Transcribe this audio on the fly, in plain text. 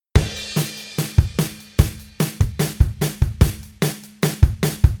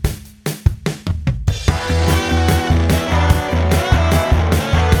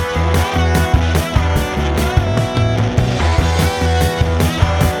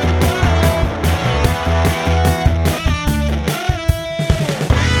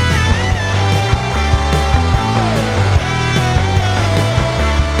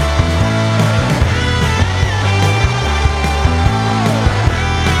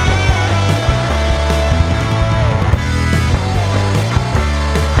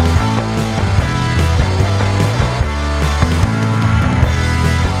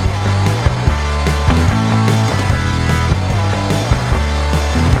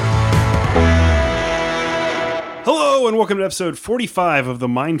and welcome to episode 45 of the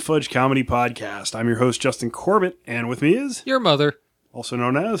Mind Fudge Comedy Podcast. I'm your host, Justin Corbett, and with me is... Your mother. Also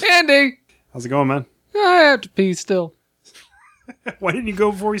known as... Andy! How's it going, man? I have to pee still. Why didn't you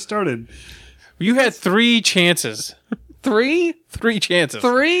go before we started? You had 3 chances. 3? 3 chances.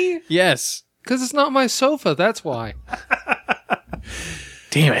 3? Yes. Because it's not my sofa, that's why.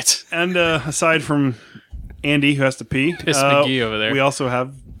 Damn it. And aside from Andy, who has to pee... Piss McGee over there. We also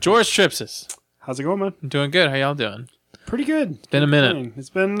have... George Tripsis. How's it going, man? I'm doing good. How y'all doing? Pretty good. It's been a minute. It's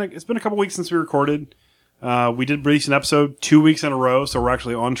been a couple weeks since we recorded. We did release an episode 2 weeks in a row, so we're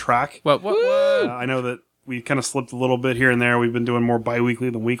actually on track. What? I know that we kind of slipped a little bit here and there. We've been doing more bi-weekly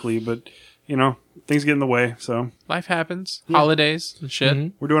than weekly, but, you know, things get in the way, so... Life happens. Yeah. Holidays and shit.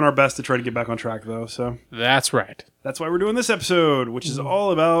 Mm-hmm. We're doing our best to try to get back on track, though, so... That's right. That's why we're doing this episode, which is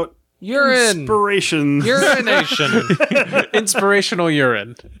all about... Urine. Inspiration. Urination. Inspirational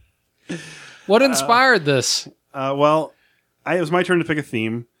urine. What inspired this? Well, it was my turn to pick a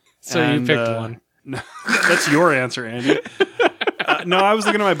theme. So you picked one. No, that's your answer, Andy. No, I was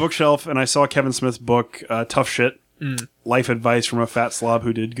looking at my bookshelf and I saw Kevin Smith's book, Tough Shit, Life Advice from a Fat Slob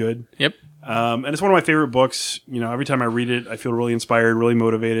Who Did Good. Yep. And it's one of my favorite books. You know, every time I read it, I feel really inspired, really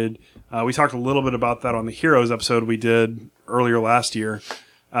motivated. We talked a little bit about that on the Heroes episode we did earlier last year.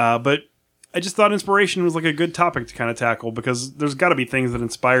 But I just thought inspiration was like a good topic to kind of tackle because there's got to be things that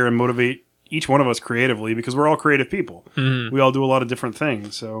inspire and motivate each one of us creatively because we're all creative people. Mm-hmm. We all do a lot of different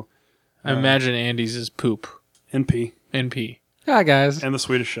things. So I imagine Andy's is poop. NP. NP. Hi, guys. And the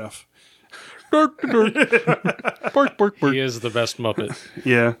Swedish Chef. Bark, bark, bark. He is the best Muppet.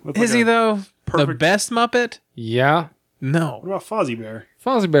 Yeah. Is he, though? The perfect- best Muppet? Yeah. No. What about Fozzie Bear?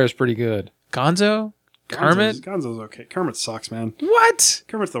 Fozzie Bear's pretty good. Gonzo? Kermit? Gonzo's okay. Kermit sucks, man. What?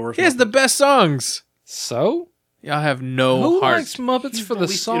 Kermit's the worst. He has the best songs. So? Y'all have no Who heart. likes Muppets for the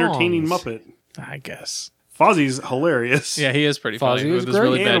least songs? entertaining Muppet. I guess. Fozzie's hilarious. Yeah, he is pretty funny Fozzie with is his great.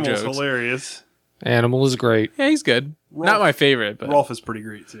 really bad Animal's jokes. hilarious. Animal is great. Yeah, he's good. Not my favorite, but... Rolf is pretty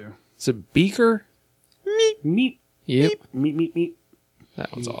great, too. Is it Beaker? Meat. Yep. Meat.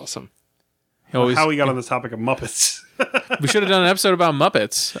 That one's awesome. He always- How we got on the topic of Muppets. We should have done an episode about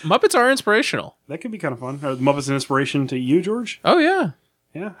Muppets. Muppets are inspirational. That could be kind of fun. Are Muppets an inspiration to you, George? Oh, yeah.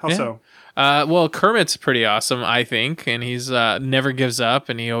 Yeah? How Yeah. so? Well, Kermit's pretty awesome, I think, and he's never gives up,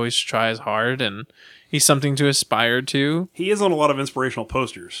 and he always tries hard, and he's something to aspire to. He is on a lot of inspirational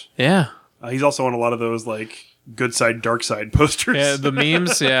posters. Yeah. He's also on a lot of those, like, good side, dark side posters. Yeah, the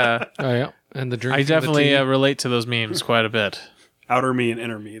memes, yeah. Oh, yeah. And the drink. I from the definitely tea. relate to those memes quite a bit. Outer me and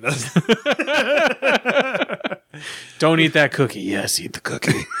inner me. That's Don't eat that cookie. Yes, eat the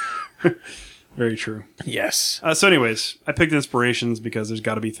cookie. very true. Yes. So anyways, I picked inspirations because there's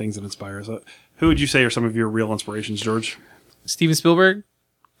got to be things that inspire us. Who would you say are some of your real inspirations, George? Steven Spielberg,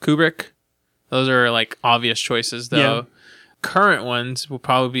 Kubrick. Those are, like, obvious choices, though. Yeah. Current ones will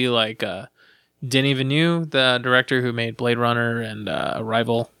probably be, like, Denis Villeneuve, the director who made Blade Runner and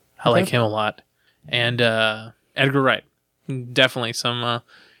Arrival. I like him a lot. And Edgar Wright. Definitely some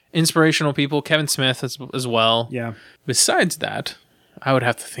inspirational people. Kevin Smith as well. Yeah. Besides that, I would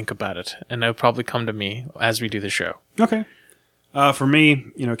have to think about it, and it would probably come to me as we do the show. Okay. For me,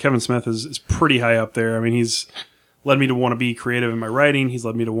 you know, Kevin Smith is pretty high up there. I mean, he's led me to want to be creative in my writing. He's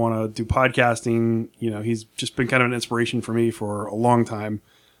led me to want to do podcasting. You know, he's just been kind of an inspiration for me for a long time.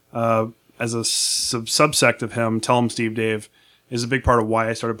 As a subsect of him, Tell Him Steve Dave is a big part of why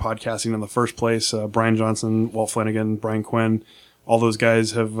I started podcasting in the first place. Brian Johnson, Walt Flanagan, Brian Quinn, all those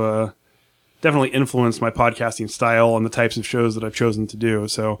guys have definitely influenced my podcasting style and the types of shows that I've chosen to do.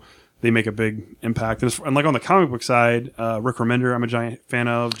 So they make a big impact. And like on the comic book side, Rick Remender, I'm a giant fan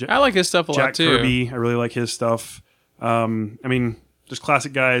of. I like his stuff a lot, Jack too. Kirby, I really like his stuff. I mean, there's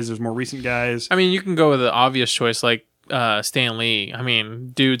classic guys, there's more recent guys. I mean, you can go with the obvious choice, like Stan Lee. I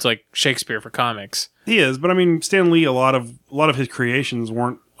mean, dude's like Shakespeare for comics. He is, but I mean, Stan Lee, a lot of his creations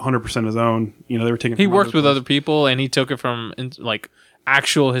weren't 100% his own. You know, they were taken. He from worked with places. other people, and he took it from like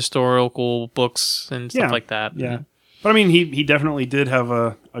actual historical books and stuff Yeah, like that. Yeah, but I mean, he definitely did have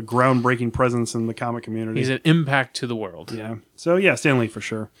a groundbreaking presence in the comic community. He's an impact to the world. Yeah, so yeah, Stan Lee for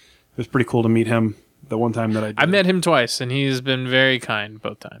sure. It was pretty cool to meet him the one time that I did. I met him twice, and he's been very kind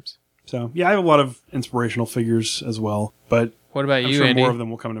both times. So yeah, I have a lot of inspirational figures as well, but What about I'm you, sure Andy? more of them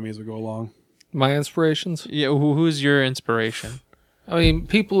will come to me as we go along. My inspirations? Yeah, who's your inspiration? I mean,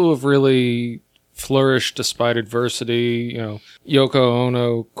 people who have really flourished despite adversity, you know, Yoko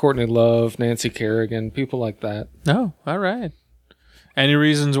Ono, Courtney Love, Nancy Kerrigan, people like that. No, all right. Any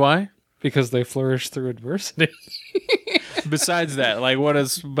reasons why? Because they flourished through adversity. Besides that, like, what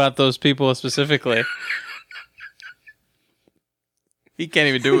is about those people specifically? He can't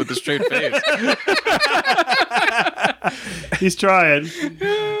even do it with a straight face. He's trying.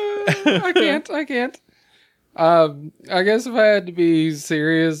 I can't. I guess if I had to be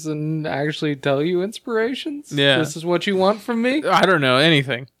serious and actually tell you inspirations, this is what you want from me? I don't know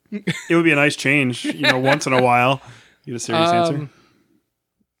anything. It would be a nice change, once in a while. Get a serious answer.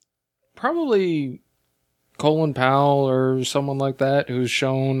 Probably Colin Powell or someone like that who's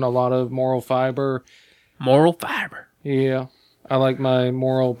shown a lot of moral fiber. Moral fiber. Yeah. I like my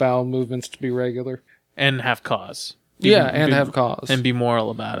moral bowel movements to be regular. And have cause. Have cause. And be moral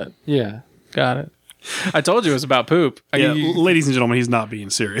about it. Yeah. Got it. I told you it was about poop. Ladies and gentlemen, he's not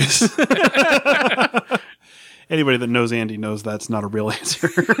being serious. Anybody that knows Andy knows that's not a real answer.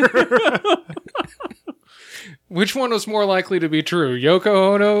 Which one was more likely to be true?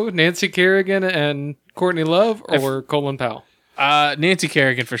 Yoko Ono, Nancy Kerrigan, and Courtney Love, or Colin Powell? Nancy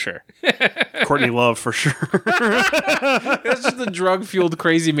Kerrigan for sure. Courtney Love for sure. That's just a drug-fueled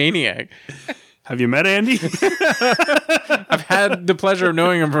crazy maniac. Have you met Andy? I've had the pleasure of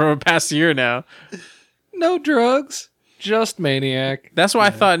knowing him for the past year now. No drugs, just maniac. That's why I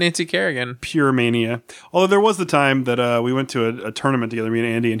thought Nancy Kerrigan. Pure mania. Although there was the time that we went to a tournament together, me and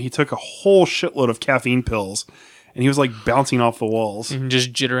Andy, and he took a whole shitload of caffeine pills, and he was like bouncing off the walls. And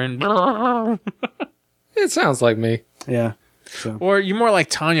just jittering. It sounds like me. Yeah. So. Or you're more like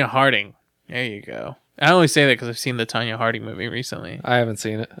Tanya Harding. There you go. I only say that because I've seen the Tanya Harding movie recently. I haven't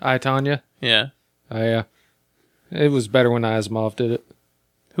seen it. I, Tanya? Yeah. Yeah. It was better when Asimov did it.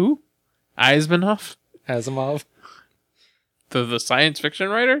 Who? Asimov? Asimov. The science fiction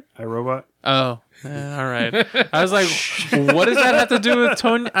writer? iRobot? Oh, all right. I was like, what does that have to do with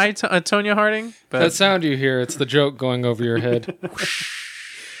Tonya Harding? But that sound you hear, it's the joke going over your head.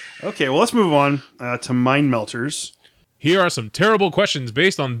 Okay, well, let's move on to Mind Melters. Here are some terrible questions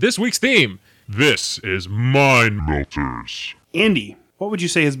based on this week's theme. This is Mind Melters. Andy, what would you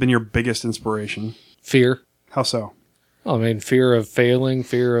say has been your biggest inspiration? Fear. How so? I mean, fear of failing,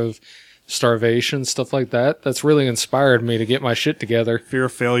 fear of starvation, stuff like that. That's really inspired me to get my shit together. Fear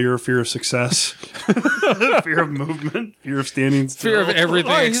of failure, fear of success, fear of movement, fear of standing still. Fear of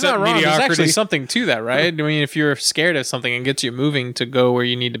everything except mediocrity. There's actually something to that, right? I mean, if you're scared of something and gets you moving to go where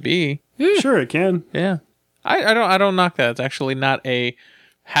you need to be. Yeah. Sure, it can. Yeah. I don't knock that. It's actually not a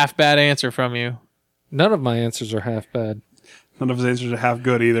half bad answer from you. None of my answers are half bad. None of his answers are half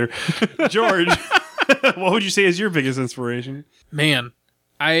good either. George, what would you say is your biggest inspiration? Man,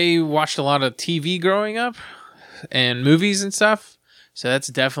 I watched a lot of TV growing up and movies and stuff. So that's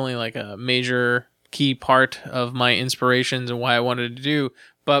definitely like a major key part of my inspirations and why I wanted to do.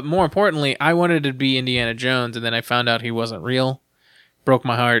 But more importantly, I wanted to be Indiana Jones, and then I found out he wasn't real. Broke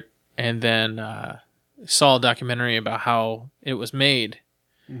my heart. And then saw a documentary about how it was made.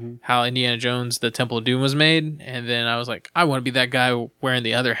 Mm-hmm. How Indiana Jones, the Temple of Doom was made. And then I was like, I want to be that guy wearing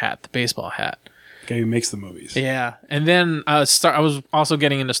the other hat, the baseball hat. Guy who makes the movies. Yeah. And then I was also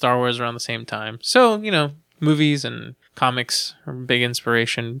getting into Star Wars around the same time. So, movies and comics are a big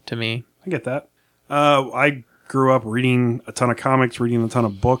inspiration to me. I get that. I grew up reading a ton of comics, reading a ton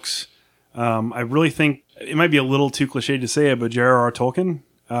of books. I really think it might be a little too cliche to say it, but J.R.R. Tolkien.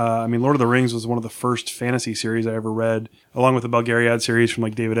 Lord of the Rings was one of the first fantasy series I ever read, along with the Belgariad series from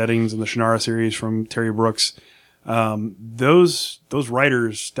like David Eddings and the Shannara series from Terry Brooks. Those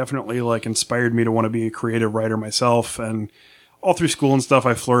writers definitely like inspired me to want to be a creative writer myself. And all through school and stuff,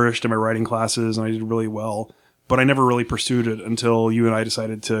 I flourished in my writing classes and I did really well. But I never really pursued it until you and I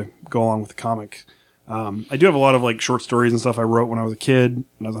decided to go along with the comic. I do have a lot of like short stories and stuff I wrote when I was a kid,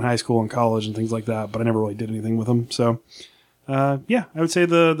 when I was in high school and college and things like that, but I never really did anything with them. So, I would say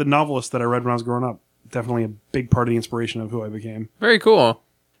the novelist that I read when I was growing up, definitely a big part of the inspiration of who I became. Very cool.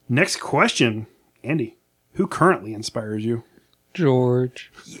 Next question, Andy. Who currently inspires you?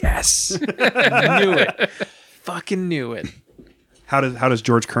 George. Yes. Knew it. Fucking knew it. How does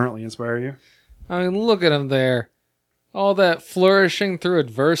George currently inspire you? I mean, look at him there. All that flourishing through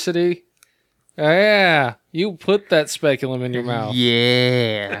adversity. Yeah, you put that speculum in your mouth.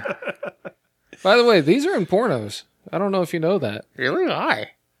 Yeah. By the way, these are in pornos. I don't know if you know that. Really?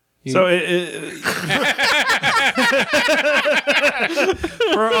 Why? So,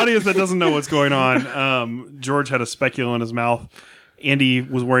 for our audience that doesn't know what's going on, George had a speculum in his mouth. Andy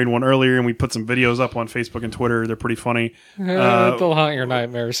was wearing one earlier, and we put some videos up on Facebook and Twitter. They're pretty funny. They'll haunt your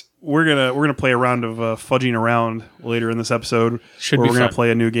nightmares. We're gonna play a round of fudging around later in this episode, where we're gonna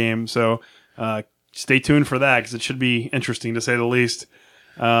play a new game. So stay tuned for that because it should be interesting to say the least.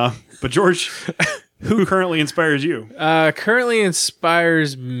 But George, who currently inspires you? Currently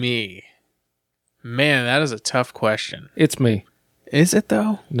inspires me. Man, that is a tough question. It's me. Is it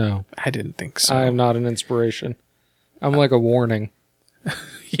though? No, I didn't think so. I am not an inspiration. I'm like a warning.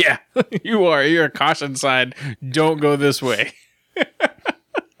 Yeah, you are. You're a caution sign. Don't go this way.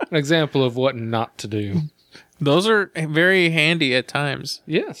 An example of what not to do. Those are very handy at times.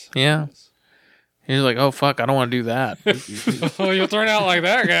 Yes. Yeah. You're like, oh, fuck, I don't want to do that. Oh, you'll turn out like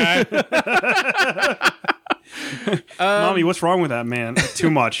that guy. Mommy, what's wrong with that man?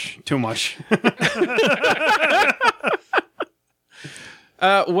 Too much. Too much.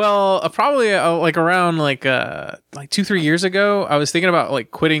 Probably like around like 2-3 years ago, I was thinking about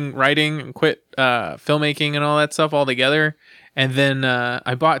like quitting writing and quit filmmaking and all that stuff altogether. And then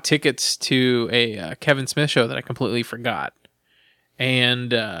I bought tickets to a Kevin Smith show that I completely forgot.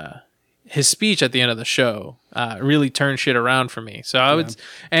 And his speech at the end of the show really turned shit around for me. So I would,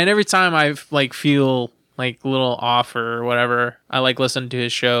 and every time I like feel like a little off or whatever, I like listen to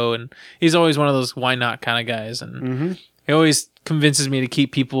his show, and he's always one of those why not kind of guys, and he always convinces me to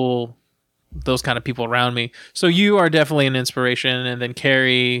keep those kind of people around me. So you are definitely an inspiration, and then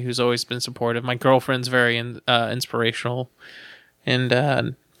Carrie, who's always been supportive. My girlfriend's very inspirational,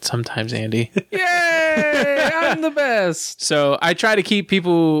 and sometimes Andy. Yay! I'm the best. So I try to keep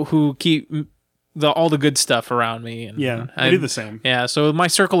people who keep all the good stuff around me. And I do the same. Yeah, so my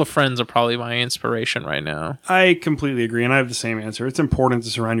circle of friends are probably my inspiration right now. I completely agree, and I have the same answer. It's important to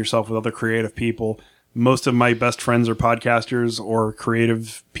surround yourself with other creative people. Most of my best friends are podcasters or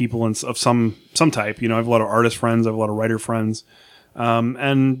creative people of some type. You know, I have a lot of artist friends, I have a lot of writer friends,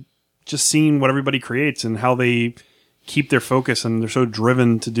 and just seeing what everybody creates and how they keep their focus and they're so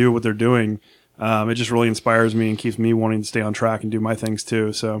driven to do what they're doing. It just really inspires me and keeps me wanting to stay on track and do my things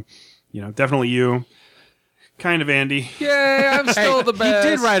too. So, you know, definitely you. Kind of Andy. Yay, I'm still the best.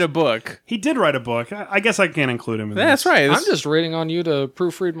 He did write a book. He did write a book. I guess I can't include him in That's this. right. I'm just waiting on you to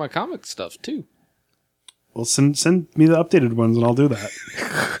proofread my comic stuff too. Well, send me the updated ones and I'll do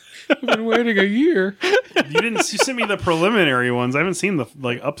that. I've been waiting a year. You sent me the preliminary ones. I haven't seen the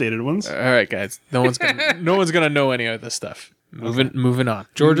updated ones. All right, guys. No one's gonna know any of this stuff. Moving on.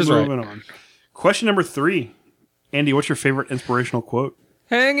 George is right. Moving on. Question number 3. Andy, what's your favorite inspirational quote?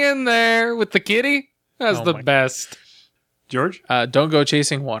 Hang in there with the kitty. That's the best. George? Don't go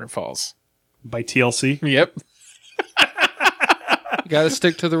chasing waterfalls. By TLC. Yep. You got to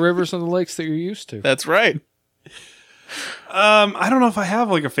stick to the rivers and the lakes that you're used to. That's right. I don't know if I have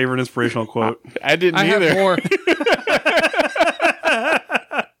like a favorite inspirational quote. I didn't I either. have more.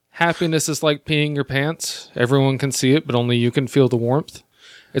 Happiness is like peeing your pants. Everyone can see it, but only you can feel the warmth.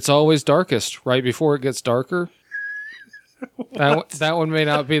 It's always darkest right before it gets darker. That one may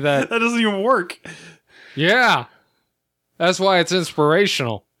not be that. That doesn't even work. Yeah. That's why it's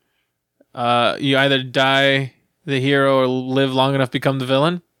inspirational. You either die the hero or live long enough to become the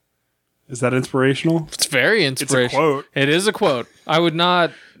villain. Is that inspirational? It's very inspirational. It's a quote. It is a quote. I would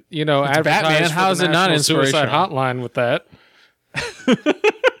not, advertise Batman. for How is the it not National Suicide inspirational? Hotline with that.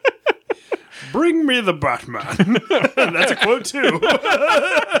 Bring me the Batman. That's a quote too.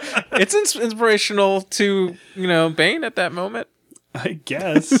 It's inspirational to, Bane at that moment. I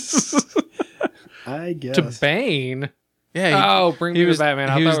guess. To Bane? Yeah. Bring me the Batman.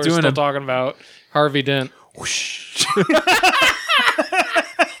 I thought we were still talking about Harvey Dent.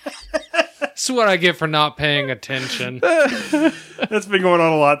 That's what I get for not paying attention. That's been going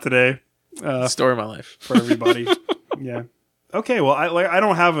on a lot today. Story of my life. For everybody. Yeah. Okay, well, I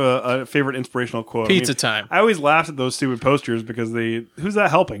don't have a favorite inspirational quote. Pizza time. I always laughed at those stupid posters because who's that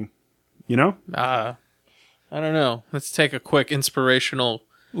helping? You know? I don't know. Let's take a quick inspirational.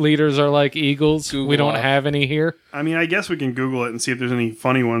 Leaders are like eagles. Google we don't up. have any here. I mean, I guess we can Google it and see if there's any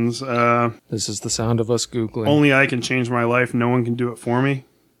funny ones. This is the sound of us Googling. Only I can change my life. No one can do it for me.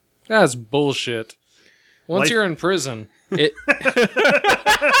 That's bullshit. Once Life- you're in prison,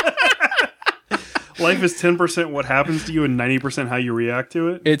 Life is 10% what happens to you and 90% how you react to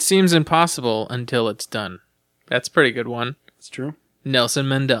it. It seems impossible until it's done. That's a pretty good one. It's true. Nelson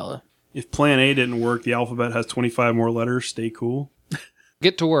Mandela. If plan A didn't work, the alphabet has 25 more letters. Stay cool.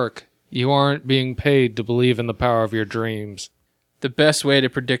 get to work. You aren't being paid to believe in the power of your dreams. The best way to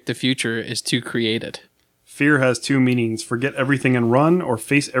predict the future is to create it. Fear has 2 meanings. Forget everything and run, or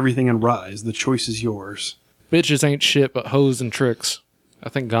face everything and rise. The choice is yours. Bitches ain't shit but hoes and tricks. I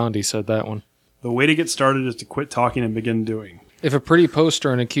think Gandhi said that one. The way to get started is to quit talking and begin doing. If a pretty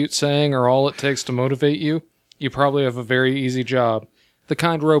poster and a cute saying are all it takes to motivate you, you probably have a very easy job. The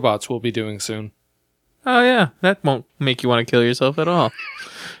kind robots will be doing soon. Oh yeah, that won't make you want to kill yourself at all.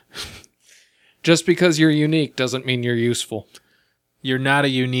 Just because you're unique doesn't mean you're useful. You're not a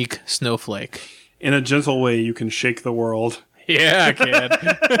unique snowflake. In a gentle way, you can shake the world. Yeah, kid.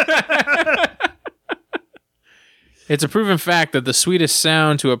 It's a proven fact that the sweetest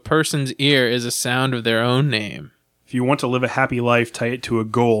sound to a person's ear is a sound of their own name. If you want to live a happy life, tie it to a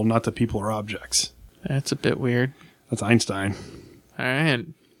goal, not to people or objects. That's a bit weird. That's Einstein. All right.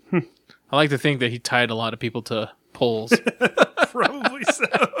 I like to think that he tied a lot of people to poles. Probably so.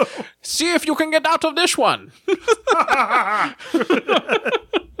 See if you can get out of this one.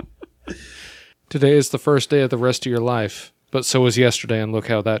 Today is the first day of the rest of your life, but so was yesterday, and look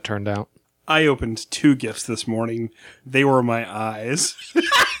how that turned out. I opened 2 gifts this morning. They were my eyes.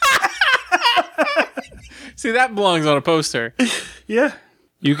 See, that belongs on a poster. Yeah.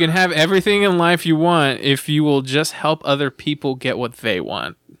 You can have everything in life you want if you will just help other people get what they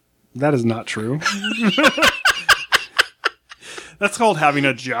want. That is not true. That's called having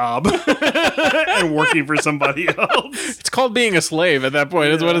a job and working for somebody else. It's called being a slave at that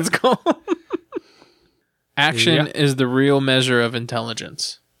point, is what it's called. Action is the real measure of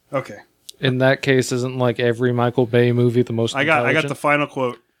intelligence. Okay. In that case, isn't like every Michael Bay movie the most I got the final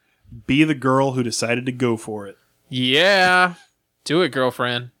quote. Be the girl who decided to go for it. Yeah. Do it,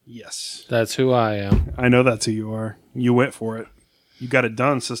 girlfriend. Yes. That's who I am. I know that's who you are. You went for it. You got it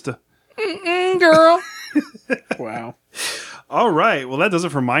done, sister. Girl. Wow. All right. Well, that does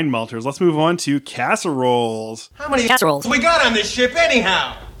it for Mind Melters. Let's move on to casseroles. How many casseroles we got on this ship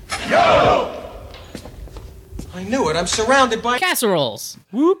anyhow? Yo! I knew it. I'm surrounded by casseroles.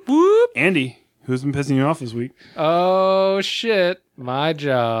 Whoop, whoop. Andy, who's been pissing you off this week? Oh, shit. My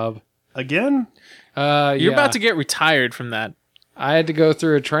job. Again? You're about to get retired from that. I had to go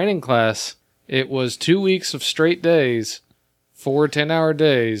through a training class. It was 2 weeks of straight days, 4 10-hour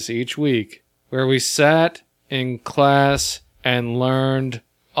days each week, where we sat in class and learned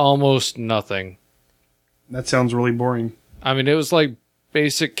almost nothing. That sounds really boring. I mean, it was like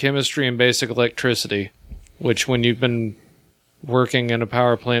basic chemistry and basic electricity, which when you've been working in a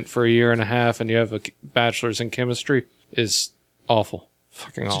power plant for a year and a half and you have a bachelor's in chemistry is awful.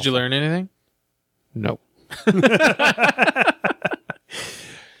 Fucking awful. Did you learn anything? No.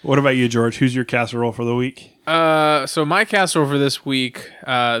 What about you, George? Who's your casserole for the week? So my casserole for this week,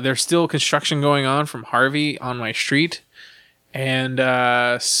 there's still construction going on from Harvey on my street, and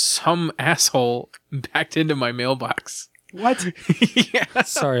some asshole backed into my mailbox. What? Yeah.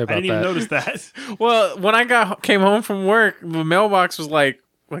 Sorry about I didn't even that. notice that. Well, when I came home from work, the mailbox was like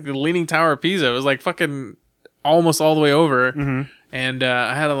the Leaning Tower of Pisa. It was like fucking almost all the way over. Mm-hmm. And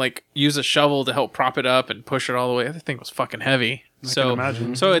I had to like use a shovel to help prop it up and push it all the way. The thing was fucking heavy. I can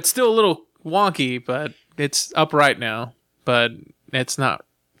imagine. So it's still a little wonky, but it's upright now. But it's not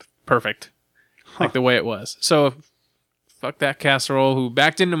perfect like the way it was. So fuck that casserole who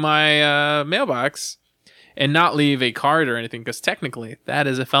backed into my mailbox and not leave a card or anything, because technically that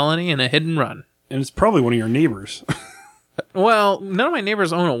is a felony and a hit and run. And it's probably one of your neighbors. Well, none of my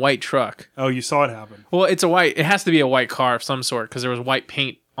neighbors own a white truck. Oh, you saw it happen. Well, it has to be a white car of some sort because there was white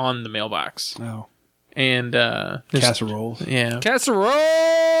paint on the mailbox. Oh. And Casseroles. Yeah.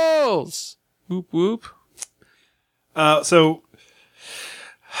 Casseroles! Whoop whoop. So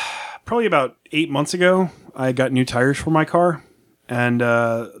probably about 8 months ago, I got new tires for my car, and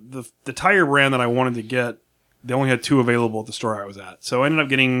the tire brand that I wanted to get, they only had 2 available at the store I was at. So I ended up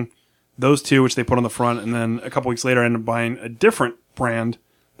getting those 2, which they put on the front, and then a couple weeks later, I ended up buying a different brand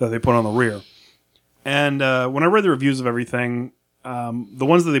that they put on the rear. And when I read the reviews of everything, the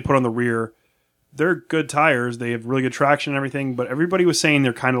ones that they put on the rear, they're good tires. They have really good traction and everything, but everybody was saying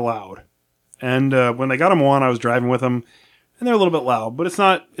they're kind of loud. And when they got them on, I was driving with them, and they're a little bit loud, but it's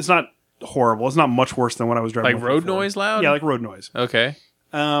not horrible. It's not much worse than what I was driving Like with road before. noise loud? Yeah, like road noise. Okay.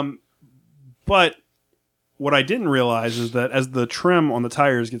 But what I didn't realize is that as the trim on the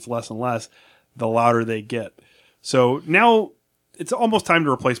tires gets less and less, the louder they get. So now it's almost time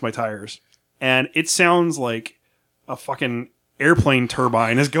to replace my tires. And it sounds like a fucking airplane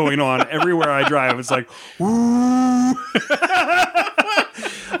turbine is going on everywhere I drive. It's like, woo.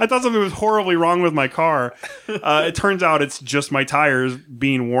 I thought something was horribly wrong with my car. It turns out it's just my tires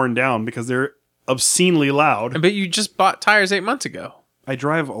being worn down because they're obscenely loud. But you just bought tires 8 months ago. I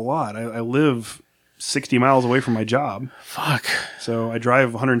drive a lot. I live 60 miles away from my job. Fuck. So I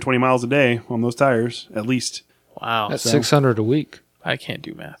drive 120 miles a day on those tires, at least. Wow. That's $600 a week. I can't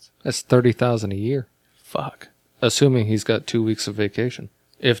do math. That's $30,000 a year. Fuck. Assuming he's got 2 weeks of vacation.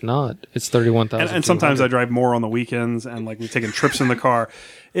 If not, it's $31,000. And sometimes I drive more on the weekends, and like we've taken trips in the car.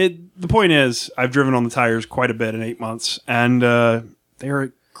 The point is, I've driven on the tires quite a bit in 8 months, and they are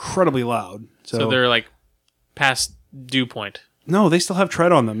incredibly loud. So they're like past dew point. No, they still have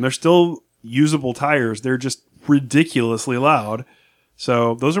tread on them. They're still usable tires. They're just ridiculously loud.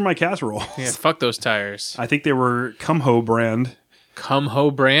 So those are my casseroles. Yeah, fuck those tires. I think they were Kumho brand.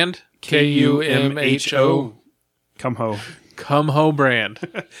 Kumho brand? Kumho. Kumho. Come Ho brand.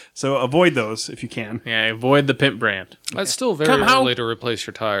 So avoid those if you can. Yeah, avoid the pimp brand. That's still very Come how- early to replace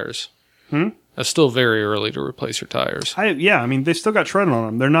your tires. That's still very early to replace your tires. I mean, they still got tread on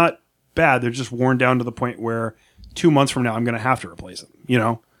them. They're not bad. They're just worn down to the point where 2 months from now, I'm going to have to replace them. You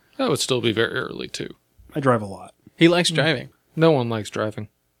know, That would still be very early, too. I drive a lot. He likes driving. No one likes driving.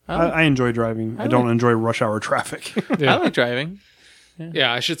 I enjoy driving. I don't enjoy rush hour traffic. Yeah. I like driving.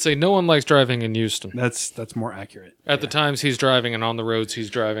 Yeah, I should say no one likes driving in Houston. That's more accurate. At the times he's driving and on the roads he's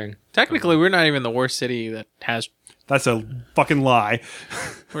driving. Technically, we're not even the worst city that has. That's a fucking lie.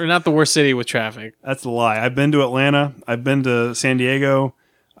 We're not the worst city with traffic. That's the lie. I've been to Atlanta. I've been to San Diego.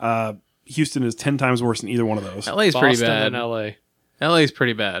 Houston is 10 times worse than either one of those. LA's pretty Boston bad. and L.A. LA's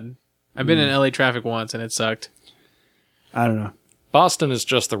pretty bad. I've been in LA traffic once and it sucked. I don't know. Boston is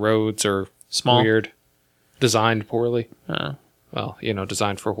just the roads are Small. weird. Designed poorly. Oh. Well,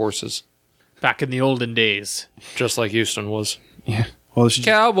 designed for horses. Back in the olden days. Just like Houston was. Yeah. Well, you should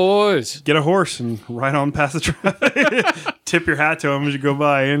Cowboys! get a horse and ride on past the traffic. Tip your hat to him as you go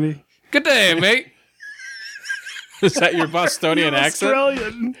by, Andy. Good day, mate! Is that your Bostonian accent?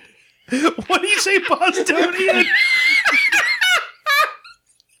 Australian. What do you say, Bostonian?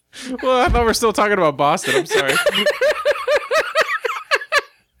 Well, I thought we were still talking about Boston. I'm sorry.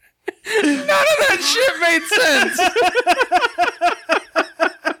 None of that shit made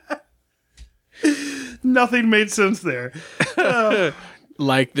sense. Nothing made sense there.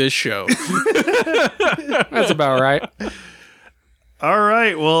 Like this show. That's about right. All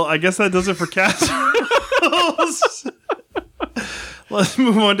right. Well, I guess that does it for casseroles. Let's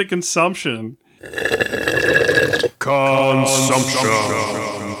move on to consumption.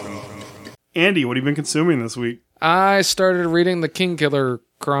 Andy, what have you been consuming this week? I started reading the Kingkiller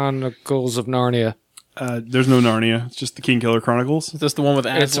Chronicles of Narnia. There's no Narnia. It's just the Kingkiller Chronicles. Is this the one with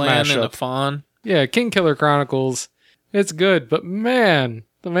It's a Aslan and mashup. the fawn? Yeah, Kingkiller Chronicles. It's good, but man,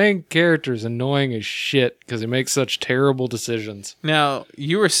 the main character's annoying as shit because he makes such terrible decisions. Now,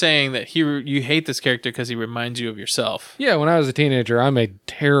 you were saying that you hate this character because he reminds you of yourself. Yeah, when I was a teenager, I made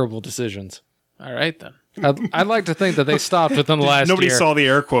terrible decisions. All right, then. I'd like to think that they stopped within the last Nobody year. saw the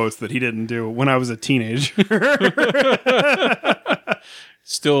air quotes that he didn't do when I was a teenager.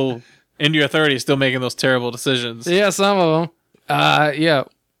 Still, into your 30s, still making those terrible decisions. Yeah, some of them. Yeah,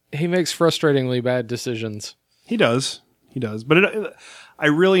 he makes frustratingly bad decisions. He does. But I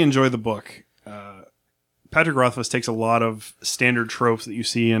really enjoy the book. Patrick Rothfuss takes a lot of standard tropes that you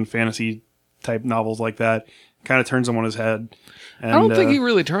see in fantasy type novels like that, kind of turns them on his head. And, I don't think he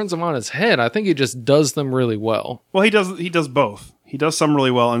really turns them on his head. I think he just does them really well. Well, he does both. He does some really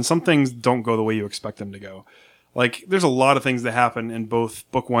well, and some things don't go the way you expect them to go. Like, there's a lot of things that happen in both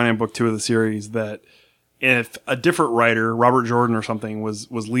book 1 and book 2 of the series that if a different writer, Robert Jordan or something, was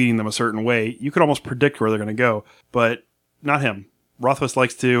leading them a certain way, you could almost predict where they're going to go. But not him. Rothfuss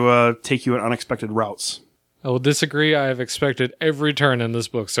likes to take you in unexpected routes. I will disagree. I have expected every turn in this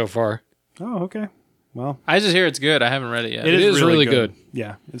book so far. Oh, okay. Well, I just hear it's good. I haven't read it yet. It is really good.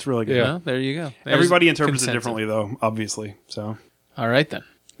 Yeah, it's really good. Yeah. Well, there you go. There's Everybody interprets it consensus. differently, though, obviously. So, All right, then.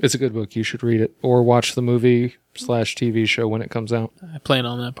 It's a good book. You should read it or watch the movie / TV show when it comes out. I plan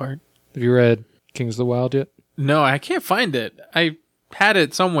on that part. Have you read Kings of the Wild yet? No, I can't find it. I had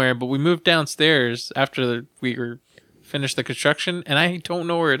it somewhere, but we moved downstairs after we were finished the construction, and I don't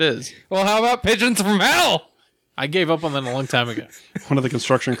know where it is. Well, how about Pigeons from Hell? I gave up on that a long time ago. one of the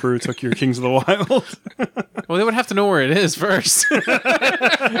construction crew took your Kings of the Wild. Well, they would have to know where it is first.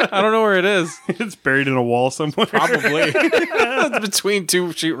 I don't know where it is. It's buried in a wall somewhere. Probably. It's between two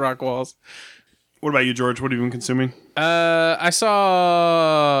sheetrock walls. What about you, George? What have you been consuming? I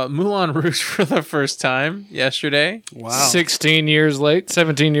saw Moulin Rouge for the first time yesterday. Wow. 16 years late,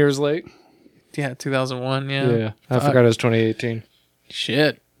 17 years late. Yeah, 2001, yeah. Yeah, I forgot it was 2018.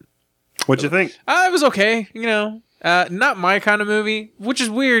 Shit. What'd you think? It was okay, not my kind of movie, which is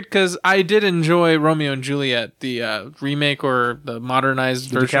weird because I did enjoy Romeo and Juliet, the remake or the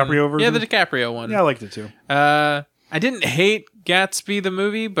modernized version. DiCaprio version? Yeah, the DiCaprio one. Yeah, I liked it too. I didn't hate Gatsby the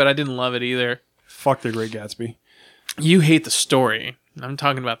movie, but I didn't love it either. Fuck The Great Gatsby. You hate the story. I'm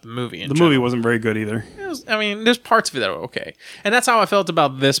talking about the movie. The movie wasn't very good either. There's parts of it that are okay. And that's how I felt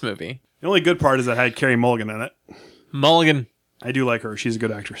about this movie. The only good part is that it had Carey Mulligan in it. Mulligan. I do like her. She's a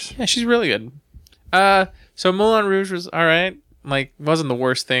good actress. Yeah, she's really good. So Moulin Rouge was all right. Like, wasn't the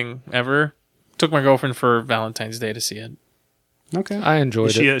worst thing ever. Took my girlfriend for Valentine's Day to see it. Okay. I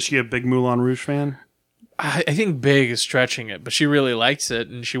enjoyed it. Is she a big Moulin Rouge fan? I think big is stretching it, but she really likes it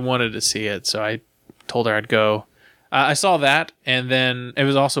and she wanted to see it, so I told her I'd go. I saw that, and then it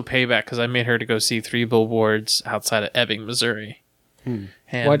was also payback because I made her to go see 3 Billboards outside of Ebbing, Missouri. And,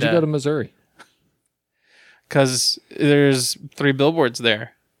 Why'd you go to Missouri? Because there's 3 billboards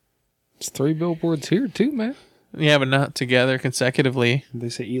there. It's 3 billboards here too, man. Yeah, but not together consecutively. They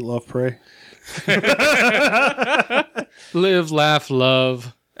say eat, love, pray. Live, laugh,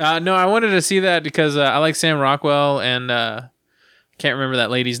 love. No, I wanted to see that because I like Sam Rockwell and can't remember that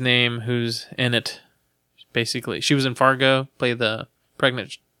lady's name who's in it. Basically, she was in Fargo, played the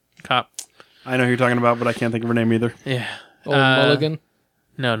pregnant cop. I know who you're talking about, but I can't think of her name either. Yeah. Old Mulligan.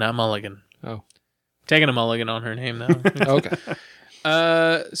 No, not Mulligan. Oh. Taking a mulligan on her name, though. Okay.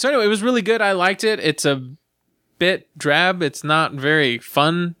 So anyway, it was really good. I liked it. It's a bit drab. It's not very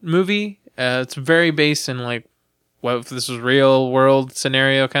fun movie. It's very based in like, what if this was real world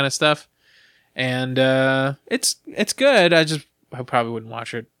scenario kind of stuff. And it's good. I probably wouldn't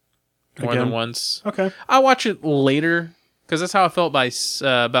watch it more than Again? once. Okay. I'll watch it later because that's how I felt by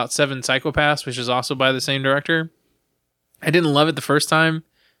about 7 Psychopaths, which is also by the same director. I didn't love it the first time,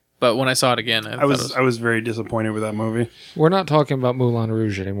 but when I saw it again, I was very disappointed with that movie. We're not talking about Moulin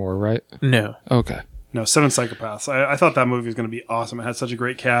Rouge anymore, right? no. Okay. No, 7 Psychopaths. I thought that movie was going to be awesome. It had such a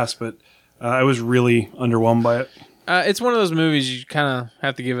great cast, but I was really underwhelmed by it. It's one of those movies you kind of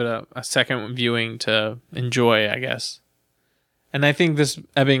have to give it a second viewing to enjoy, I guess. And I think this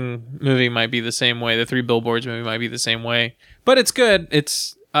Ebbing movie might be the same way. The 3 Billboards movie might be the same way. But it's good.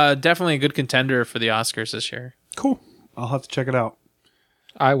 It's definitely a good contender for the Oscars this year. Cool. I'll have to check it out.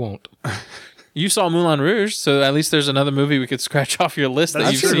 I won't. You saw Moulin Rouge, so at least there's another movie we could scratch off your list that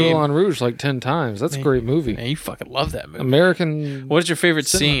I've you've seen seen. Moulin Rouge like 10 times. That's a great movie. Man, you fucking love that movie. American. What is your favorite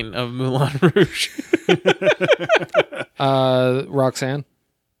scene of Moulin Rouge? Roxanne.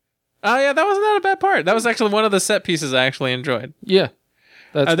 Oh, yeah, that wasn't a bad part. That was actually one of the set pieces I actually enjoyed. Yeah.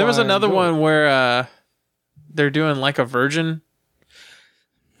 That's There was why I another enjoy one it. where they're doing Like a Virgin.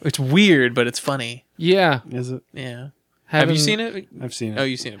 It's weird, but it's funny. Yeah. Is it? Yeah. Have you seen it? I've seen it. Oh,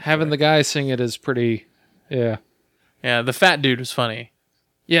 you've seen it. Having the guy sing it is pretty. Yeah. Yeah, the fat dude was funny.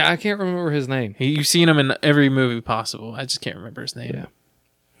 Yeah, I can't remember his name. You've seen him in every movie possible. I just can't remember his name. Yeah.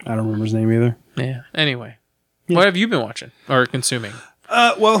 I don't remember his name either. Yeah. Anyway, what have you been watching or consuming?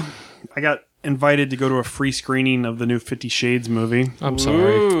 Well, I got invited to go to a free screening of the new 50 Shades movie. I'm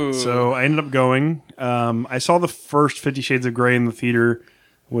sorry. Ooh. So I ended up going. I saw the first 50 Shades of Grey in the theater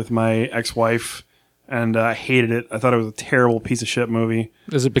with my ex-wife, and I hated it. I thought it was a terrible piece of shit movie.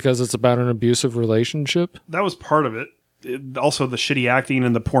 Is it because it's about an abusive relationship? That was part of it. Also, the shitty acting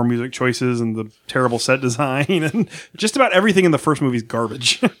and the poor music choices and the terrible set design and just about everything in the first movie is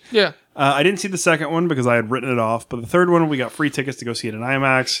garbage. Yeah. I didn't see the second one because I had written it off, but the third one, we got free tickets to go see it in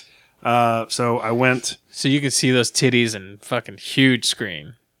IMAX. So I went. So you can see those titties in fucking huge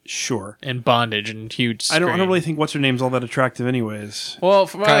screen Sure. and bondage and huge screen. I don't really think what's her name's all that attractive, anyways. Well,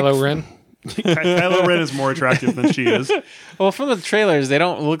 from Kylo Ren. Kylo Ren is more attractive than she is. Well, from the trailers, they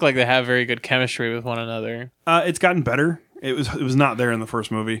don't look like they have very good chemistry with one another. It's gotten better. It was not there in the first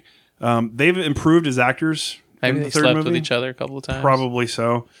movie. They've improved as actors. Maybe in they the third slept movie. with each other a couple of times. Probably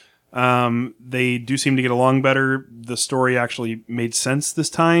so. They do seem to get along better. The story actually made sense this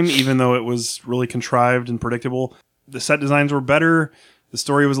time, even though it was really contrived and predictable. The set designs were better. The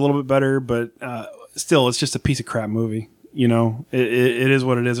story was a little bit better, but still, it's just a piece of crap movie. You know, it is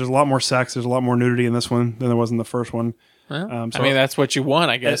what it is. There's a lot more sex. There's a lot more nudity in this one than there was in the first one. Well, So I mean, that's what you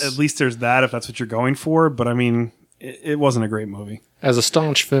want, I guess. At least there's that if that's what you're going for. But I mean, it wasn't a great movie. As a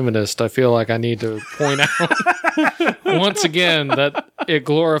staunch feminist, I feel like I need to point out once again that it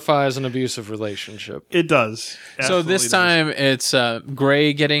glorifies an abusive relationship. It does. So this time it's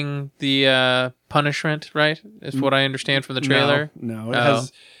Gray getting the punishment, right? Is what I understand from the trailer. No, it Oh.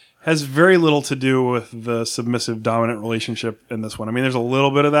 has very little to do with the submissive dominant relationship in this one. I mean, there's a little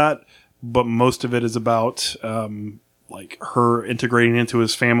bit of that, but most of it is about like her integrating into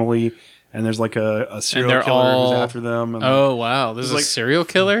his family, and there's like a serial they're killer who's all- after them. And Oh wow, this is a like- serial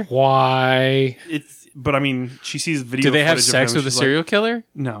killer. Why? but I mean, she sees video. Do they have footage of sex him, and with a she's serial killer? Like,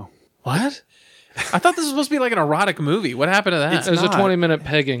 no, What? I thought this was supposed to be like an erotic movie. What happened to that? There's not. a 20-minute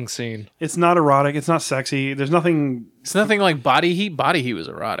pegging scene. it's not erotic. It's not sexy. There's nothing. It's nothing like Body Heat. Body Heat was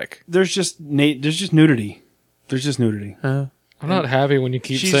erotic. There's just nudity. There's just nudity. I'm not happy when you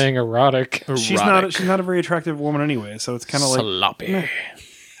keep She's- saying erotic. She's not a very attractive woman anyway. So it's kind of like Sloppy,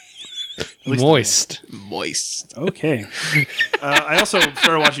 Moist. moist. okay. I also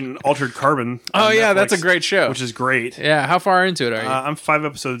started watching Altered Carbon. Oh on yeah, that's a Netflix, great show. which is great. Yeah, how far into it are you? I'm 5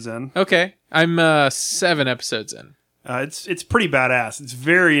 episodes in. Okay, I'm 7 episodes in. It's pretty badass. It's a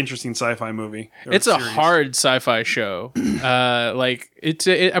very interesting sci-fi movie. Or It's a series. hard sci-fi show.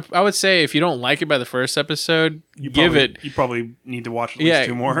 I would say if you don't like it by the first episode, You probably need to watch at least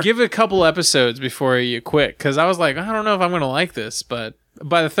 2 more. give it a couple episodes before you quit. Because I was like, I don't know if I'm going to like this, but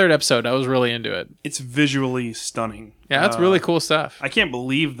by the third episode, I was really into it. It's visually stunning. Yeah, that's really cool stuff. I can't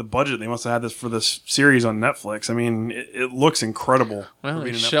believe the budget they must have had this for this series on Netflix. I mean, it looks incredible. Well, for they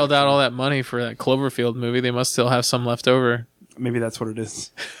being a shelled Netflix out all show. that money for that Cloverfield movie. They must still have some left over. Maybe that's what it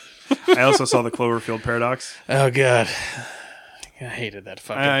is. I also saw the Cloverfield Paradox. Oh god, I hated that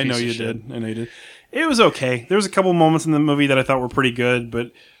fucking. I piece know of you shit. did. I know you did. It was okay. There was a couple moments in the movie that I thought were pretty good,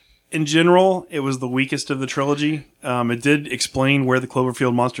 but in general, it was the weakest of the trilogy. It did explain where the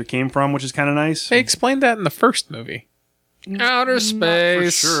Cloverfield monster came from, which is kind of nice. They explained that in the first movie. Outer For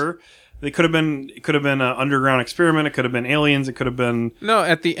space. sure. It could have been an underground experiment. It could have been aliens. It could have been. No,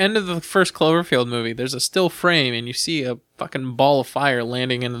 at the end of the first Cloverfield movie, there's a still frame, and you see a fucking ball of fire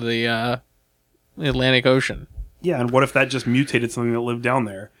landing into the Atlantic Ocean. Yeah, and what if that just mutated something that lived down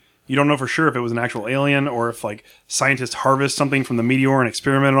there? You don't know for sure if it was an actual alien or if like scientists harvest something from the meteor and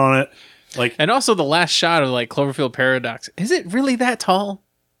experiment on it. Like, And also the last shot of like Cloverfield Paradox. Is it really that tall?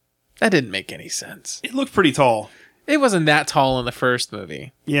 That didn't make any sense. it looked pretty tall. It wasn't that tall in the first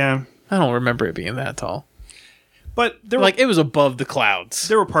movie. Yeah, I don't remember it being that tall. but there were Like it was above the clouds.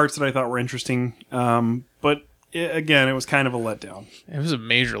 there were parts that I thought were interesting. But again, it was kind of a letdown. It was a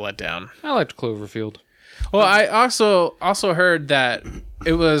major letdown. I liked Cloverfield. Well, I also heard that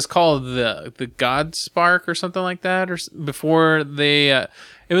it was called the God Spark or something like that, or before they.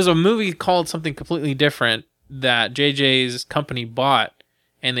 It was a movie called something completely different that JJ's company bought,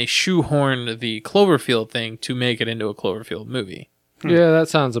 and they shoehorned the Cloverfield thing to make it into a Cloverfield movie. Yeah, that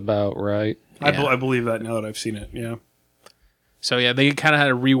sounds about right. Yeah. I believe that now that I've seen it. Yeah. So yeah, they kind of had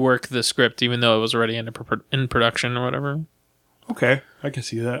to rework the script, even though it was already in production or whatever. Okay, I can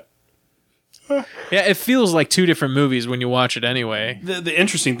see that. Yeah, it feels like two different movies when you watch it anyway. The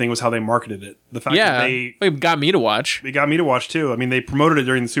interesting thing was how they marketed it. The fact Yeah, that it got me to watch. they got me to watch too. I mean, they promoted it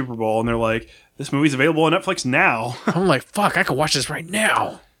during the Super Bowl, and they're like, "This movie's available on Netflix now." I'm like, fuck, I could watch this right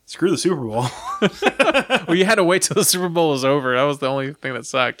now. Screw the Super Bowl. Well, you had to wait till the Super Bowl was over. That was the only thing that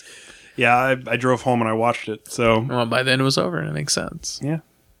sucked. Yeah, I drove home and I watched it. So Well, by then it was over, and it makes sense. yeah,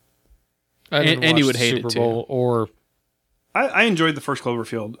 I didn't And you watch would the hate it, Super too. Bowl or I enjoyed the first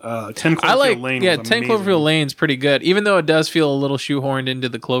Cloverfield. 10 Cloverfield I like, Lane. yeah, was 10 amazing. Cloverfield Lane's pretty good, even though it does feel a little shoehorned into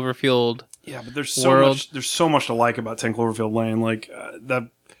the Cloverfield. Yeah, but there's so World. much. There's so much to like about 10 Cloverfield Lane. Like that,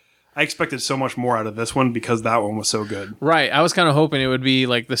 I expected so much more out of this one because that one was so good. Right. I was kind of hoping it would be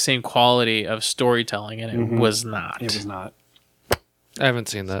like the same quality of storytelling, and it was not. It was not. I haven't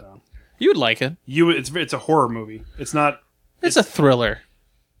seen that. You would like it. It's a horror movie. It's not. It's a thriller.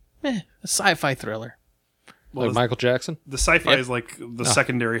 A sci-fi thriller. Well, Like Michael Jackson. the sci-fi Yep. is like the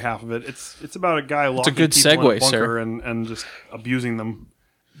secondary half of it. It's about a guy a locking good people in a segue, bunker sir. and just abusing them.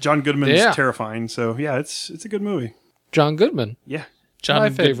 John Goodman's Yeah. terrifying. So yeah, it's a good movie. John Goodman. Yeah. John My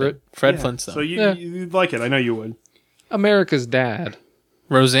Goodman, favorite. Fred Yeah. Flintstone. So Yeah. you'd like it. I know you would. America's Dad.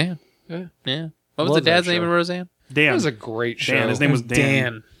 Roseanne. Yeah. Yeah. What was Love the dad's that name show. in Roseanne? Dan. It was a great show. Dan. His name was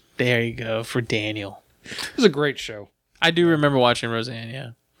Dan. There you go, for Daniel. It was a great show. I do remember watching Roseanne,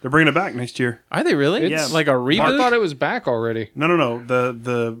 yeah. They're bringing it back next year. Are they really? Yeah. Like a I reboot? thought it was back already. No.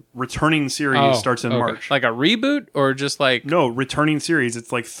 The returning series Oh, starts in okay. March. Like a reboot or just like No, returning series.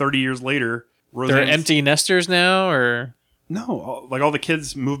 It's like 30 years later. they're Roseanne's- empty nesters now, or No, like all the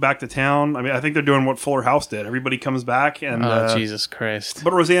kids move back to town. I mean, I think they're doing what Fuller House did. Everybody comes back, and Jesus Christ.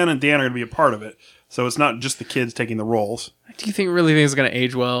 but Roseanne and Dan are going to be a part of it. So it's not just the kids taking the roles. Do you really think it's gonna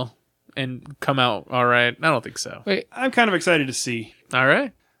age well and come out all right? I don't think so. Wait, I'm kind of excited to see. All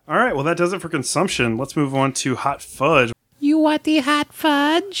right. All right, well that does it for consumption. Let's move on to hot fudge. You want the hot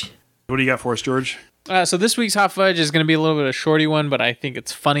fudge? What do you got for us, George? So this week's hot fudge is going to be a little bit of a shorty one, but I think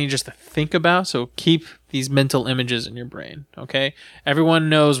it's funny just to think about. So keep these mental images in your brain. Okay. Everyone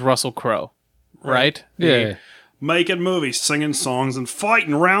knows Russell Crowe, right? yeah. Making movies, singing songs, and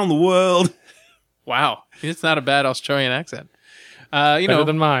fighting around the world. Wow. It's not a bad Australian accent. You Better know,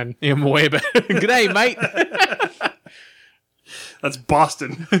 than mine. I'm way better. G'day, mate. That's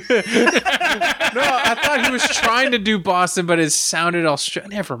Boston. No, I thought he was trying to do Boston, but it sounded Australian.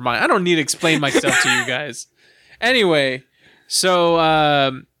 Never mind. I don't need to explain myself to you guys. Anyway,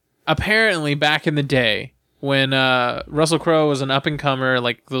 so apparently back in the day when Russell Crowe was an up-and-comer,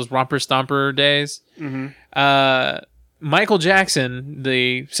 like those Romper Stomper days, Michael Jackson,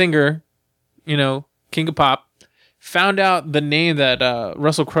 the singer, you know, King of Pop, found out the name that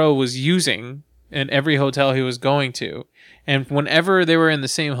Russell Crowe was using in every hotel he was going to. And whenever they were in the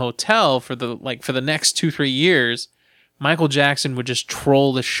same hotel for the next 2-3 years, Michael Jackson would just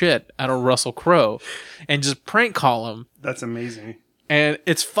troll the shit out of Russell Crowe and just prank call him. That's amazing. And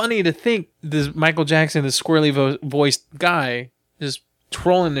it's funny to think this Michael Jackson, this squirrely voiced guy, is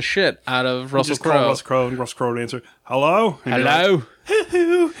trolling the shit out of Russell Just call Crowe. Russell Crowe, and Russell Crowe would answer, "Hello." And he'd be like, Hello.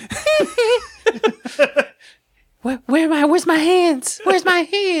 Where's my hands? Where's my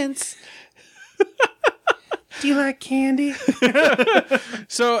hands? Do you like candy?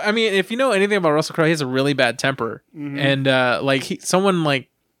 So, I mean, if you know anything about Russell Crowe, he has a really bad temper. And, someone,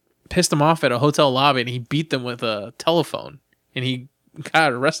 pissed him off at a hotel lobby and he beat them with a telephone. And he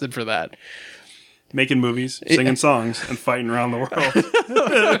got arrested for that. Making movies, singing songs, and fighting around the world.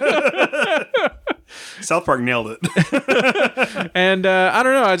 South Park nailed it. And, I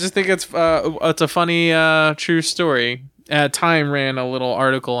don't know. I just think it's a funny, true story. Time ran a little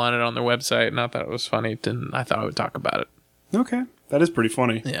article on it on their website, and I thought it was funny, and I thought I would talk about it. Okay. That is pretty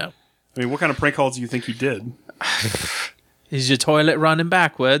funny. Yeah. I mean, what kind of prank calls do you think he did? Is your toilet running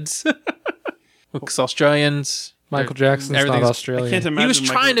backwards? Because Australians... Michael Jackson's not everything's- Australian. I can't imagine He was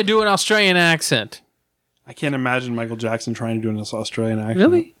trying to do an Australian accent. I can't imagine Michael Jackson trying to do an Australian accent.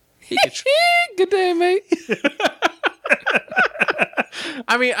 Really? Good day, mate.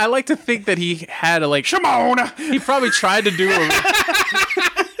 I mean, I like to think that he had Shimon! he probably tried to do a...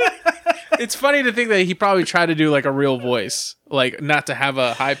 It's funny to think that he probably tried to do a real voice. Not to have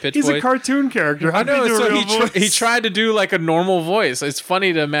a high-pitched voice. He's a cartoon character. How I know, do you do a so real voice? he tried to do a normal voice. It's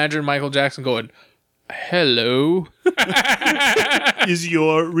funny to imagine Michael Jackson going, hello. Is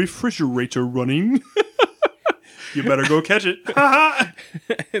your refrigerator running? You better go catch it.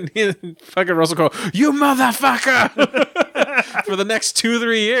 And fucking Russell Crowe, you motherfucker! For the next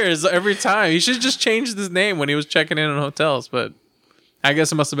 2-3 years, every time. He should have just changed his name when he was checking in hotels, but I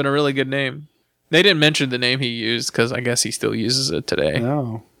guess it must have been a really good name. They didn't mention the name he used because I guess he still uses it today.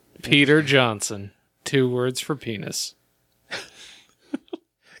 No. Peter Johnson. 2 words for penis.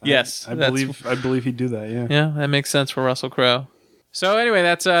 Yes. I believe he'd do that, yeah. Yeah, that makes sense for Russell Crowe. So anyway,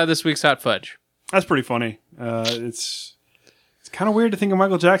 that's this week's Hot Fudge. That's pretty funny. It's kind of weird to think of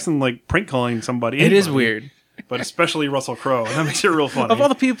Michael Jackson prank calling somebody. It is anybody, weird. but especially Russell Crowe. That makes it real funny. Of all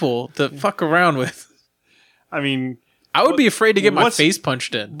the people to fuck around with, I mean, I would be afraid to get my what's- face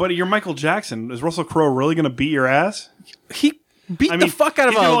punched in. but you're Michael Jackson. Is Russell Crowe really going to beat your ass? He beat the fuck out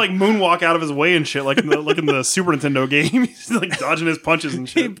of he's a... gonna moonwalk out of his way and shit, like in the Super Nintendo game. He's dodging his punches and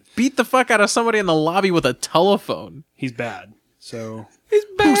He shit. beat the fuck out of somebody in the lobby with a telephone. He's bad. So He's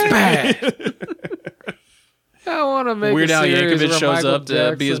bad. I want to make Weird a Al series Yankovic where shows Michael up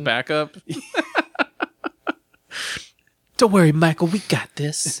to be his Jackson- backup. Don't worry, Michael. We got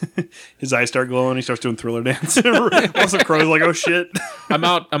this. his eyes start glowing. He starts doing Thriller dance. Russell Crowe's like, "Oh shit, I'm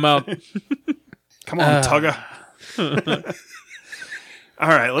out. I'm out. come on, Tugga." All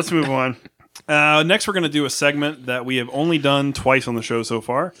right, let's move on. Next, we're going to do a segment that we have only done twice on the show so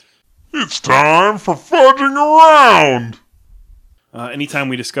far. It's time for fudging around. Anytime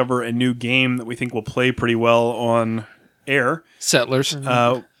we discover a new game that we think will play pretty well on air. Settlers.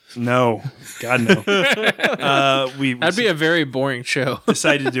 No, God no. We That'd be a very boring show.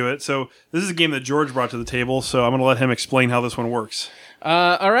 decided to do it. So this is a game that George brought to the table. So I'm going to let him explain how this one works.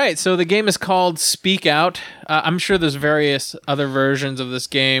 All right, so the game is called Speak Out. I'm sure there's various other versions of this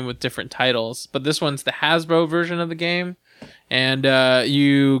game with different titles, but this one's the Hasbro version of the game. And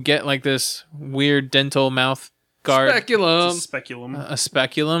you get this weird dental mouth guard. Speculum. It's a speculum. A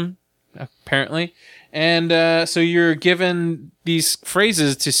speculum, apparently. And so you're given these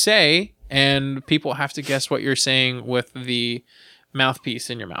phrases to say, and people have to guess what you're saying with the mouthpiece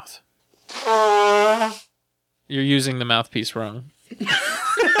in your mouth. You're using the mouthpiece wrong.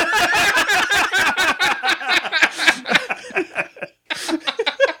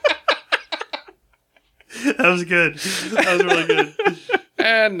 That was good. That was really good.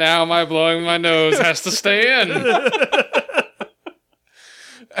 And now my blowing my nose has to stay in.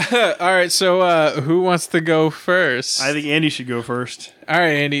 All right, so who wants to go first? I think Andy should go first. All right,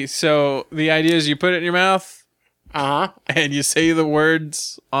 Andy. So the idea is you put it in your mouth and you say the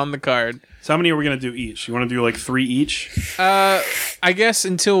words on the card. So how many are we going to do each? You want to do 3 each? I guess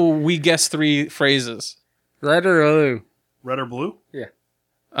until we guess 3 phrases. Red or blue? Red or blue?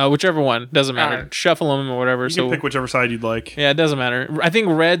 Whichever one. Doesn't matter. Alright. Shuffle them or whatever. You can pick whichever side you'd like. Yeah, it doesn't matter. I think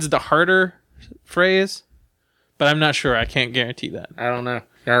red's the harder phrase, but I'm not sure. I can't guarantee that. I don't know.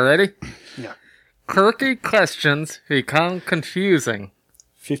 Y'all ready? Yeah. Quirky questions become confusing.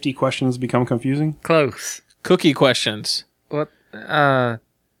 50 questions become confusing? Close. Cookie questions. What?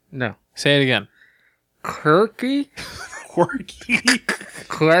 No. Say it again. Quirky Quirky.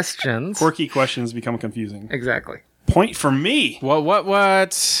 questions. Quirky questions become confusing. Exactly. Point for me. What?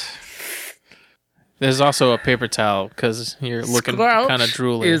 There's also a paper towel because you're looking Squelch kind of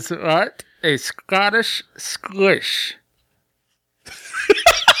drooly. is what? A Scottish squish.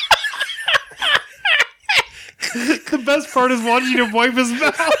 The best part is watching him wipe his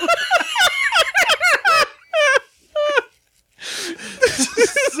mouth.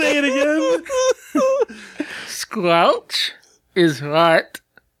 Squelch is what?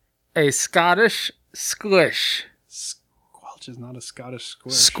 A Scottish squish. Squelch is not a Scottish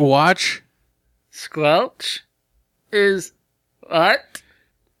squish. Squatch. Squelch is what?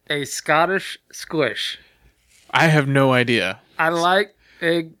 A Scottish squish. I have no idea. I like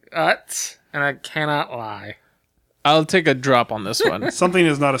big uts, and I cannot lie. I'll take a drop on this one. Something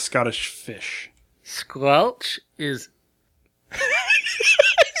is not a Scottish fish. Squelch is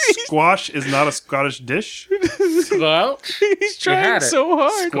Squash is not a Scottish dish. squelch. He's trying had it. so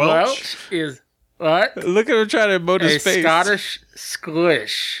hard. Squelch? Is what? Look at him trying to emote A his face. Scottish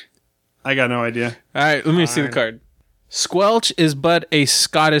squish. I got no idea. All right, let me see the Fine. card. Squelch is but a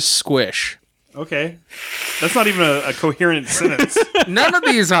Scottish squish. Okay. That's not even a coherent sentence. None of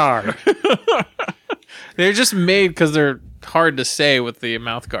these are. They're just made because they're hard to say with the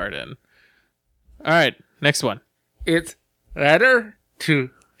mouth guard in. All right, next one. It's better to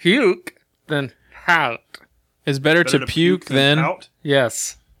puke than pout. It's better to puke than. out.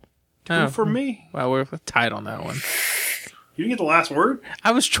 Yes. Oh, For me. wow, we're tied on that one. You didn't get the last word?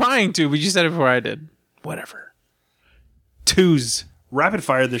 I was trying to, but you said it before I did. Whatever. Twos. Rapid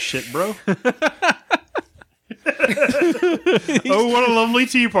fire this shit, bro. Oh, what a lovely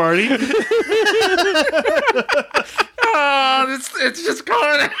tea party. Oh, it's just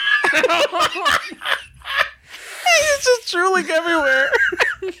going. It's just drooling everywhere.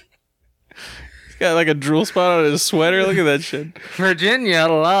 He's got like a drool spot on his sweater. Look at that shit. Virginia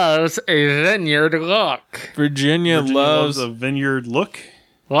loves a vineyard look. Virginia Virginia loves a vineyard look.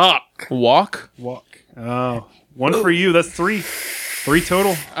 Look. walk. Walk. Oh, one for you. That's three. 3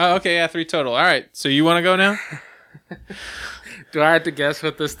 total. Oh, okay, yeah, 3 total. All right, so you want to go now? Do I have to guess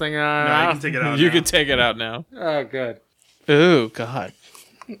what this thing is? No, you can take it out. You now. can take it out now. Oh, good. Oh God,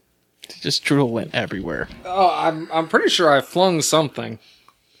 just drool went everywhere. Oh, I'm pretty sure I flung something.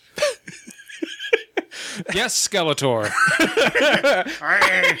 Yes, Skeletor.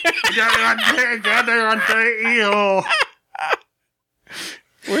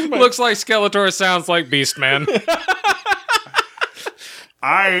 Looks like Skeletor sounds like Beastman.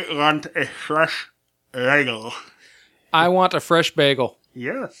 I want a fresh bagel. I want a fresh bagel.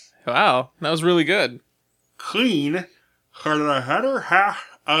 Yes. Wow, that was really good. Clean for the better half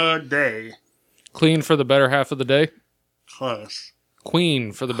a day. Clean for the better half of the day. Close.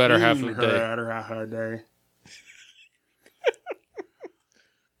 Queen for the better half of Clean the for the day. better half of the day.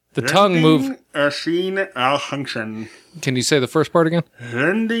 The tongue move. Vending a scene malfunction. Can you say the first part again?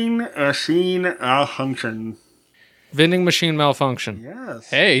 Vending a scene malfunction. Vending machine malfunction. Yes.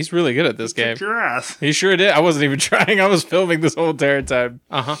 Hey, he's really good at this game. Kick your ass. He sure did. I wasn't even trying. I was filming this whole entire time.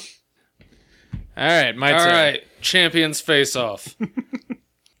 Uh-huh. All right, my All turn. right. Champions face off.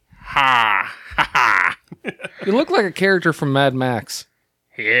 Ha ha ha. You look like a character from Mad Max.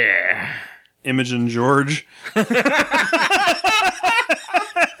 Yeah. Imogen George.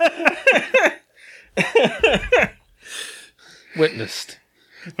 Witnessed.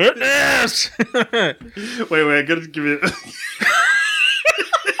 Witness. Wait, I gotta give it.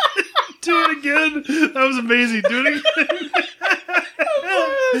 Do it again. That was amazing. Do it again.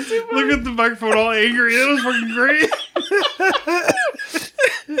 Look at the microphone all angry. That was fucking great.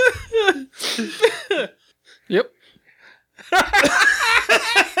 Yep.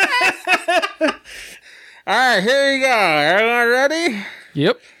 All right, here we go. Everyone ready?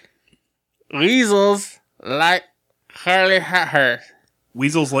 Yep. Weasels like curly hair.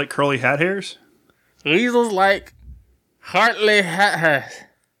 Weasels like curly hat hairs? Weasels like Hartley hair.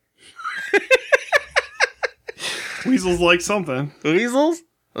 Weasels like something. Weasels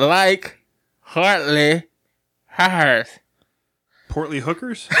like Hartley hair. Portly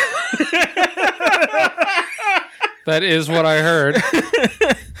hookers? That is what I heard.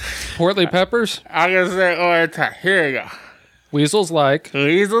 Portly peppers. I'm gonna say it one more time. Here we go. Weasels like.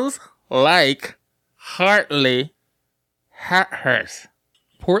 Weasels like Hartley hatters.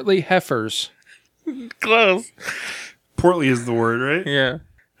 Portly heifers. Close. Portly is the word, right? Yeah,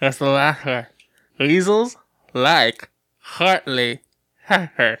 that's the last one. Weasels like Hartley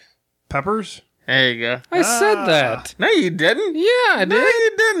hatters. Peppers? There you go. I said that. No, you didn't. Yeah, I No, did.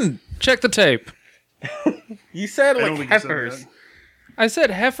 you didn't. Check the tape. You said I like don't think you said heifers. that. I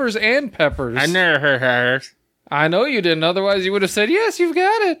said heifers and peppers. I never heard heifers. I know you didn't. Otherwise, you would have said, yes, you've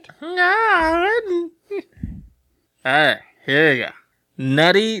got it. No, I didn't. Alright, here we go.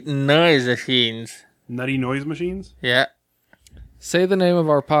 Nutty noise machines. Nutty noise machines? Yeah. Say the name of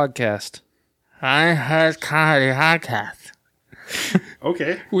our podcast. I heard comedy podcast.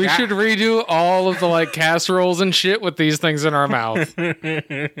 Okay. We should redo all of the like casseroles and shit with these things in our mouth.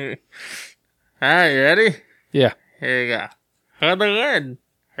 Alright, you ready? Yeah. Here you go. Hold the word.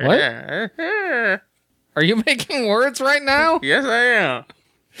 What? Yeah. Are you making words right now? Yes, I am.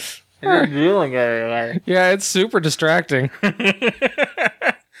 You're drooling everywhere. Yeah, it's super distracting. All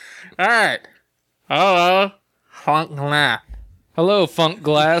right. Hello, Funk Laugh. Hello, Funk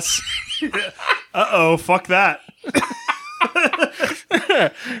Glass. Uh-oh, fuck that.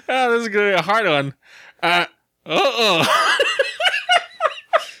 Oh, this is gonna be a hard one. Uh-oh.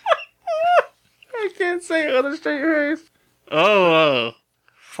 I can't say it with a straight face. Oh,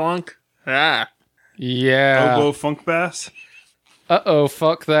 Funk Laugh. Yeah. Oboe funk bass. Uh-oh,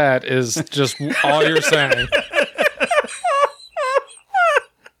 fuck that is just all you're saying.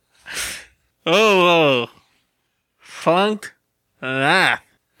 Oh, Funk Laugh.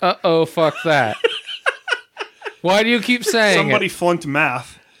 Uh-oh, fuck that. Why do you keep saying Somebody it? flunked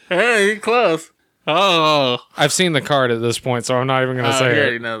math. Hey, you're close. Oh, I've seen the card at this point, so I'm not even going to you say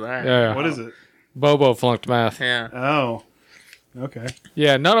already it. know that. Yeah. What is it? Bobo flunked math. Yeah. Oh. Okay.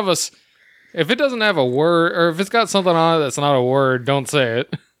 Yeah, none of us... If it doesn't have a word, or if it's got something on it that's not a word, don't say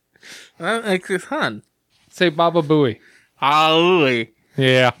it. That makes it fun. Say Baba Booey. Hallelujah.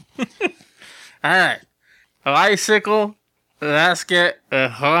 Yeah. All right. Bicycle basket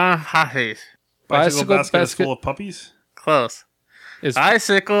with puppies. Bicycle basket is basket- full of puppies? Close. Is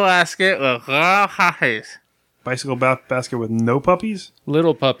Bicycle basket with puppies. Bicycle basket with no puppies?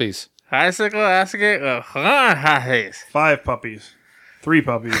 little puppies. Bicycle basket with puppies. 5 puppies. 3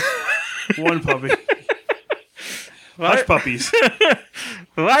 puppies. 1 puppy. Hush puppies.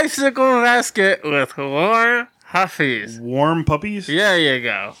 Bicycle basket with warm puppies. Warm puppies? There you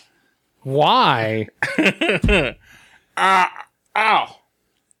go. Why? Ow.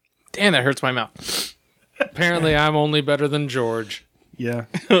 Damn, that hurts my mouth. Apparently, I'm only better than George. Yeah.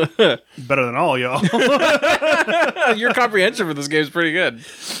 Better than all y'all. Your comprehension for this game is pretty good.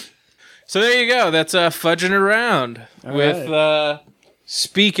 So there you go. That's fudging around with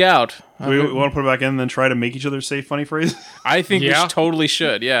Speak Out. We want to put it back in and then try to make each other say funny phrases? I think Yeah. we totally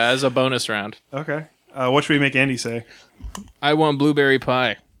should. Yeah, as a bonus round. Okay. What should we make Andy say? I want blueberry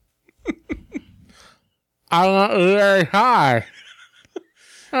pie. I want very high.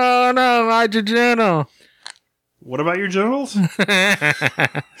 Oh no, my jejunal. What about your genitals?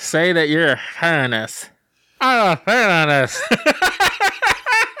 Say that you're a feminist. I'm a feminist.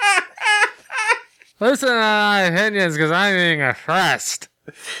 Listen to my opinions because I'm being oppressed.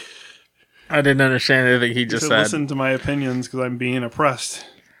 I didn't understand anything he You just should said. listen to my opinions because I'm being oppressed.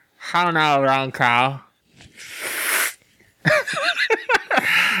 How now, wrong cow?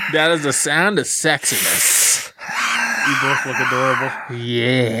 That is the sound of sexiness. You both look adorable.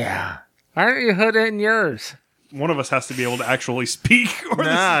 Yeah. Why don't you put it in yours? One of us has to be able to actually speak, or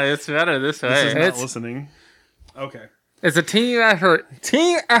No, it's better this this is way. not listening. Okay. It's a team effort.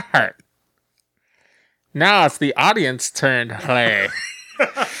 Team effort. Now it's the audience turn to play.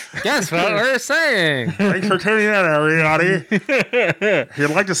 Guess what we're saying? Thanks for tuning in, everybody. If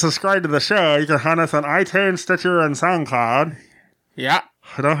you'd like to subscribe to the show, you can find us on iTunes, Stitcher, and SoundCloud. Yeah.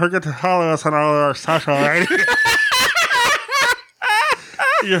 Don't forget to follow us on all our social media.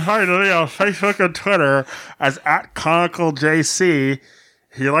 You can find me on Facebook and Twitter as @ConicalJC.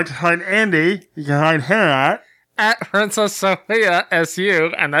 If you'd like to find Andy, you can find him At Princess Sophia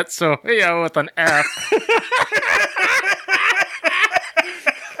SU, and that's Sophia with an F.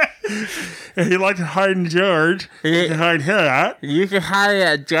 If you'd like to find George, you can find him You can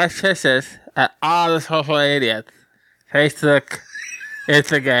hire justices at all the social media. Facebook,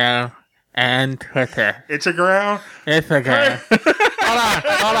 Instagram, and Twitter. Instagram. Instagram.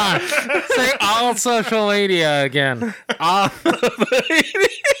 Hold on. Say all social media again. all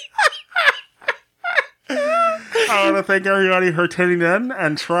I want to thank everybody for tuning in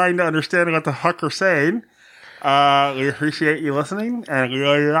and trying to understand what the fuck we're saying. We appreciate you listening, and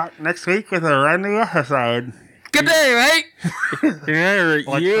we'll be back next week with a brand new episode. Good day, mate. Remember,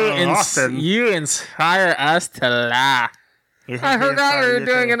 Like Austin. you inspire us to laugh. I forgot we were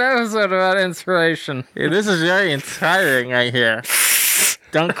doing an episode about inspiration. Yeah, this is very inspiring right here.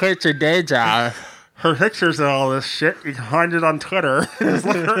 Don't quit your day job. For pictures of all this shit, you can find it on Twitter. Just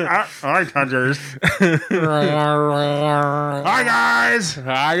look for @MindHunters. Bye, guys!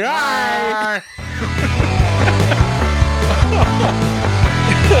 Bye.